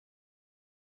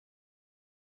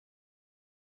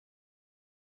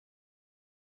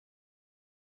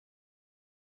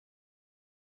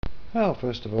Well,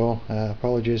 first of all,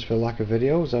 apologies for lack of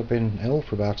videos. I've been ill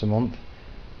for about a month,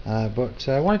 but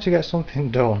I wanted to get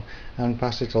something done and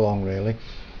pass it along really.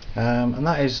 And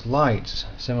that is lights,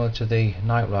 similar to the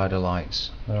Knight Rider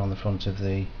lights that are on the front of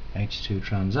the 82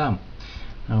 Trans Am.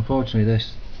 Now, unfortunately,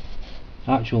 this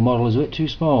actual model is a bit too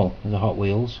small as a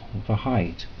HotWheels for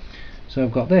height, so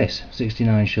I've got this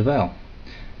 69 Chevelle,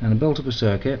 and I built up a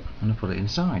circuit and I put it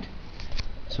inside.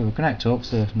 So we'll connect up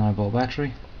the 9-volt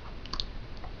battery.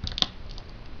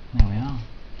 There we are.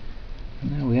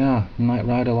 And there we are, Knight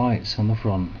Rider lights on the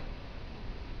front.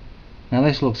 Now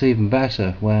this looks even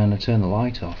better when I turn the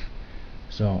light off.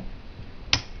 So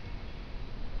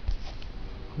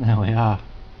there we are.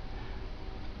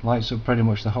 Lights up pretty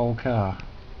much the whole car.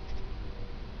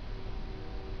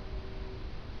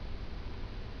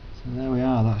 So there we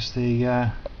are, that's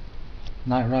the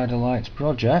Knight Rider lights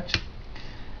project.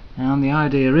 And the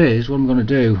idea is, what I'm going to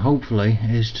do, hopefully,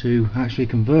 is to actually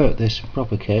convert this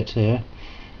proper kit here,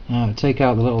 take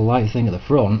out the little light thing at the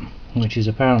front, which is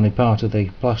apparently part of the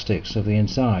plastics of the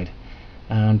inside,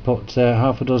 and put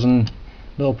half a dozen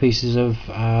little pieces of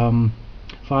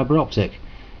fibre optic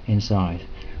inside.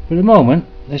 But at the moment,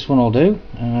 this one will do,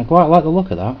 and I quite like the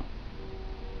look of that.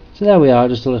 So there we are,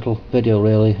 just a little video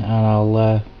really, and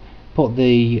I'll put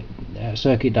the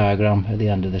circuit diagram at the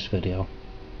end of this video.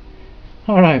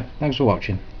 Alright, thanks for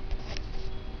watching.